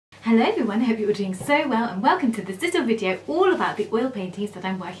Hello everyone, I hope you're all doing so well and welcome to this little video all about the oil paintings that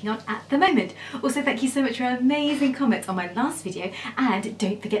I'm working on at the moment. Also thank you so much for amazing comments on my last video and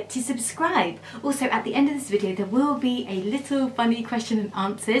don't forget to subscribe. Also at the end of this video there will be a little funny question and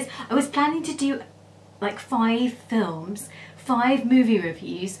answers. I was planning to do like 5 movie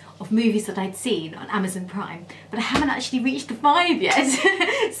reviews of movies that I'd seen on Amazon Prime, but I haven't actually reached the 5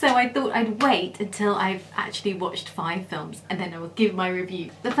 yet. So I thought I'd wait until I've actually watched 5 films and then I will give my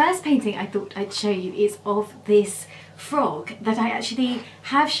review. The first painting I thought I'd show you is of this frog that I actually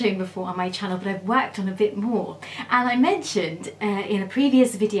have shown before on my channel, but I've worked on a bit more. And I mentioned in a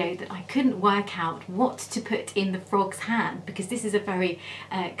previous video that I couldn't work out what to put in the frog's hand because this is a very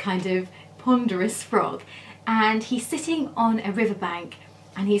kind of ponderous frog. And he's sitting on a riverbank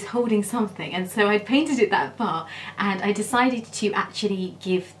and he's holding something, and so I painted it that far and I decided to actually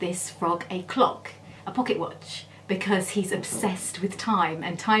give this frog a clock, a pocket watch, because he's obsessed with time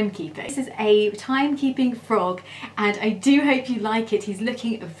and timekeeping. This is a timekeeping frog and I do hope you like it. He's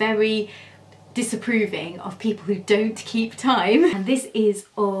looking very disapproving of people who don't keep time. And this is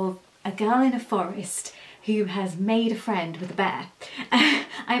of a girl in a forest who has made a friend with a bear.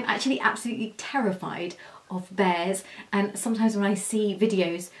 I'm actually absolutely terrified of bears, and sometimes when I see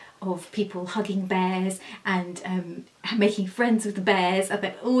videos of people hugging bears and making friends with the bears,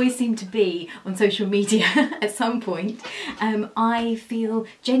 that always seem to be on social media at some point, I feel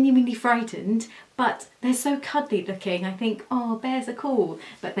genuinely frightened. But they're so cuddly looking. I think, oh, bears are cool,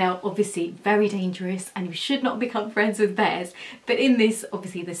 but they're obviously very dangerous and you should not become friends with bears. But in this,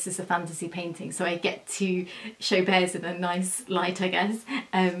 obviously this is a fantasy painting, so I get to show bears in a nice light, I guess.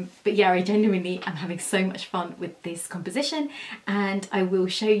 But yeah, I genuinely am having so much fun with this composition and I will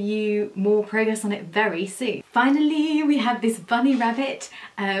show you more progress on it very soon. Finally, we have this bunny rabbit,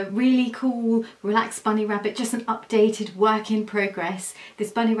 really cool, relaxed bunny rabbit, just an updated work in progress.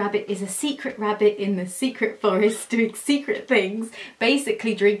 This bunny rabbit is a secret rabbit in the secret forest doing secret things,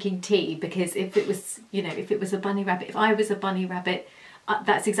 basically drinking tea, because if it was, you know, if it was a bunny rabbit, if I was a bunny rabbit,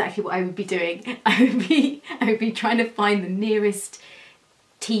 that's exactly what I would be doing. I would be trying to find the nearest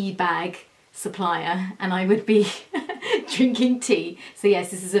tea bag supplier and I would be drinking tea. So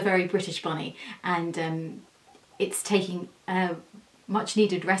yes, this is a very British bunny and it's taking much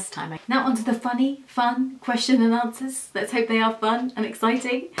needed rest time. Now onto the fun question and answers. Let's hope they are fun and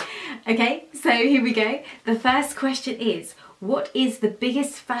exciting. Okay, so here we go. The first question is, what is the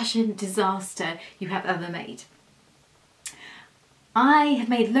biggest fashion disaster you have ever made? I have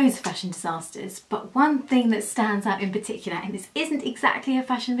made loads of fashion disasters, but one thing that stands out in particular, and this isn't exactly a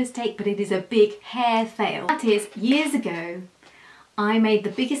fashion mistake, but it is a big hair fail. That is, years ago, I made the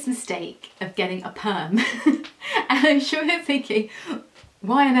biggest mistake of getting a perm. And I'm sure you're thinking,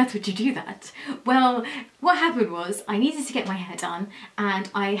 why on earth would you do that? Well, what happened was I needed to get my hair done and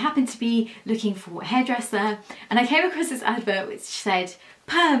I happened to be looking for a hairdresser and I came across this advert which said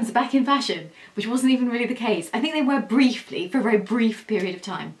perms are back in fashion, which wasn't even really the case. I think they were briefly, for a very brief period of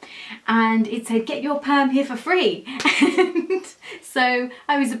time. And it said, get your perm here for free. And so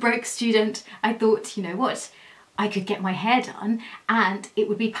I was a broke student. I thought, you know what? I could get my hair done and it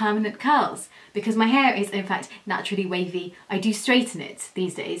would be permanent curls because my hair is in fact naturally wavy. I do straighten it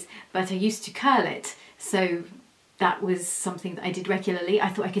these days, but I used to curl it. So that was something that I did regularly. I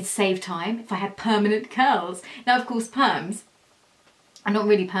thought I could save time if I had permanent curls. Now of course perms are not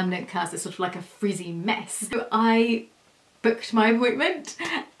really permanent curls, they're sort of like a frizzy mess. So I booked my appointment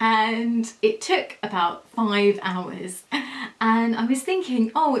and it took about 5 hours and I was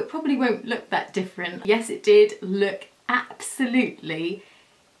thinking, oh, it probably won't look that different. Yes, it did look absolutely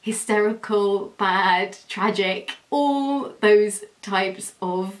hysterical, bad, tragic, all those types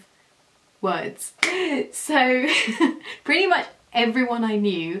of words. So pretty much everyone I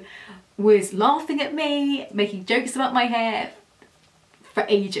knew was laughing at me, making jokes about my hair for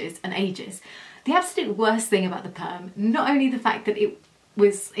ages and ages. The absolute worst thing about the perm, not only the fact that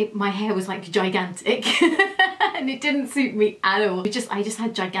my hair was like gigantic and it didn't suit me at all, I just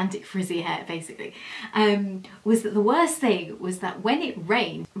had gigantic frizzy hair basically, was that the worst thing was that when it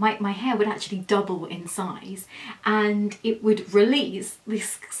rained, my hair would actually double in size and it would release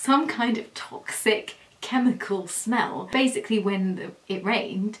some kind of toxic chemical smell. Basically when it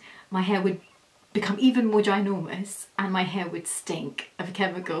rained, my hair would become even more ginormous and my hair would stink of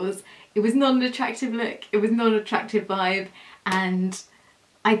chemicals. It was not an attractive look, it was not an attractive vibe, and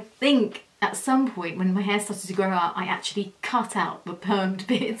I think at some point when my hair started to grow out, I actually cut out the permed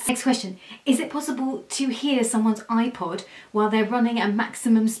bits. Next question, is it possible to hear someone's iPod while they're running at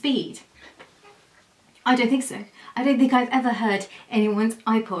maximum speed? I don't think so. I don't think I've ever heard anyone's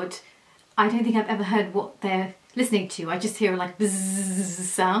iPod. I don't think I've ever heard what they're listening to, I just hear like bzzz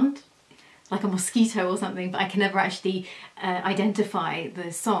sound, like a mosquito or something, but I can never actually identify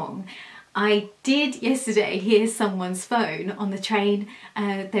the song. I did yesterday hear someone's phone on the train,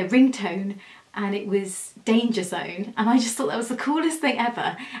 their ringtone, and it was Danger Zone, and I just thought that was the coolest thing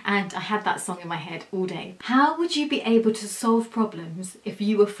ever, and I had that song in my head all day. How would you be able to solve problems if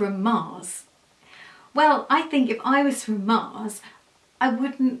you were from Mars? Well, I think if I was from Mars, I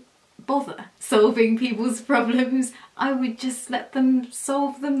wouldn't bother solving people's problems. I would just let them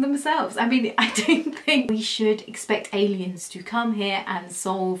solve them themselves. I mean, I don't think we should expect aliens to come here and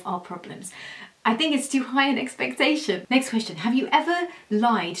solve our problems. I think it's too high an expectation. Next question. Have you ever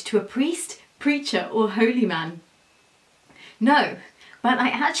lied to a priest, preacher or holy man? No, but I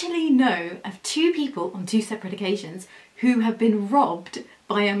actually know of 2 people on 2 separate occasions who have been robbed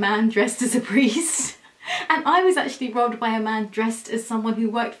by a man dressed as a priest. And I was actually robbed by a man dressed as someone who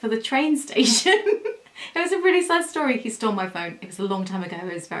worked for the train station. It was a really sad story. He stole my phone. It was a long time ago.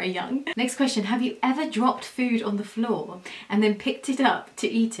 I was very young. Next question. Have you ever dropped food on the floor and then picked it up to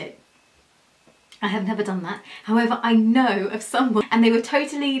eat it? I have never done that. However, I know of someone, and they were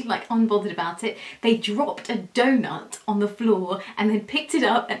totally like unbothered about it. They dropped a donut on the floor and then picked it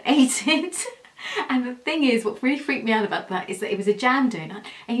up and ate it. And the thing is, what really freaked me out about that is that it was a jam donut,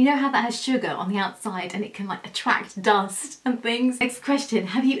 and you know how that has sugar on the outside and it can like attract dust and things. Next question.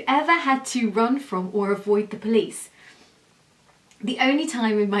 Have you ever had to run from or avoid the police? The only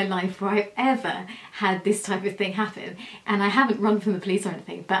time in my life where I've ever had this type of thing happen, and I haven't run from the police or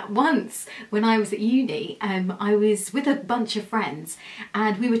anything, but once when I was at uni, I was with a bunch of friends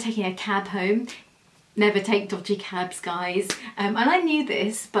and we were taking a cab home. Never take dodgy cabs, guys. And I knew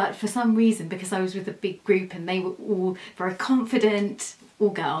this, but for some reason, because I was with a big group and they were all very confident, all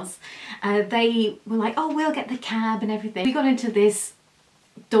girls, they were like, oh, we'll get the cab and everything. We got into this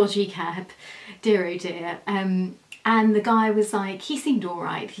dodgy cab, dear oh dear, and the guy was like, he seemed all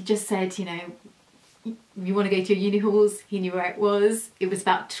right. He just said, you know, you want to go to your uni halls? He knew where it was. It was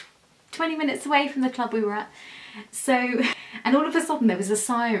about 20 minutes away from the club we were at. So, and all of a sudden there was a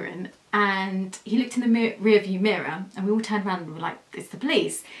siren, and he looked in the rear view mirror and we all turned around and we were like, it's the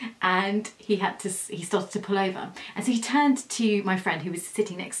police. And he started to pull over. And so he turned to my friend who was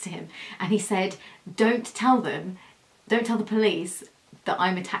sitting next to him and he said, don't tell the police that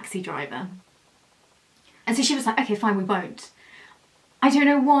I'm a taxi driver. And so she was like, okay, fine, we won't. I don't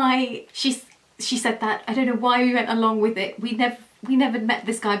know why she said that. I don't know why we went along with it. We never met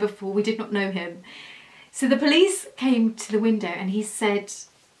this guy before. We did not know him. So the police came to the window and he said,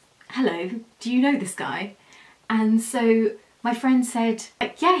 hello, do you know this guy? And so my friend said,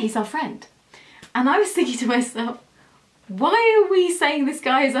 yeah, he's our friend. And I was thinking to myself, why are we saying this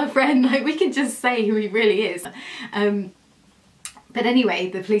guy is our friend? Like, we can just say who he really is. But anyway,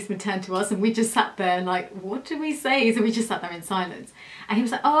 the policeman turned to us and we just sat there like, what do we say? So we just sat there in silence. And he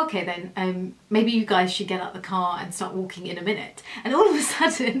was like, oh, okay then, maybe you guys should get out the car and start walking in a minute. And all of a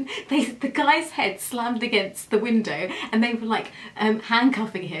sudden, the guy's head slammed against the window and they were like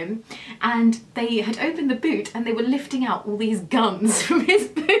handcuffing him. And they had opened the boot and they were lifting out all these guns from his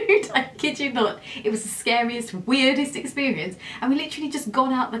boot. I kid you not. It was the scariest, weirdest experience. And we literally just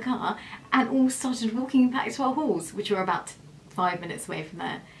got out the car and all started walking back to our halls, which were about 5 minutes away from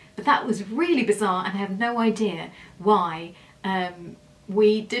there. But that was really bizarre and I have no idea why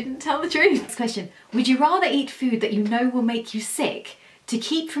we didn't tell the truth. Next question. Would you rather eat food that you know will make you sick to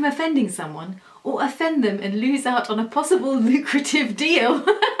keep from offending someone, or offend them and lose out on a possible lucrative deal?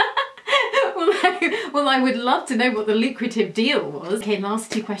 Well, I would love to know what the lucrative deal was. Okay,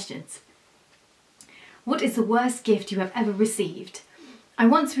 last 2 questions. What is the worst gift you have ever received?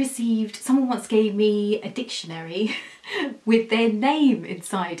 Someone once gave me a dictionary with their name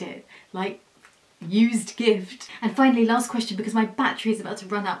inside it, like used gift. And finally, last question, because my battery is about to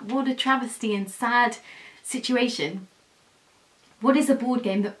run out. What a travesty and sad situation. What is a board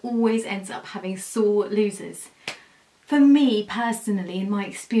game that always ends up having sore losers? For me personally, in my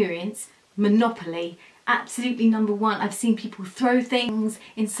experience, Monopoly. Absolutely number 1. I've seen people throw things,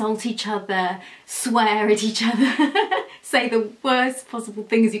 insult each other, swear at each other, say the worst possible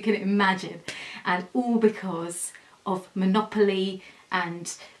things you can imagine, and all because of Monopoly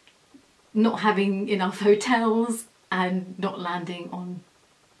and not having enough hotels and not landing on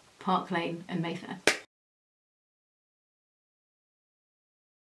Park Lane and Mayfair.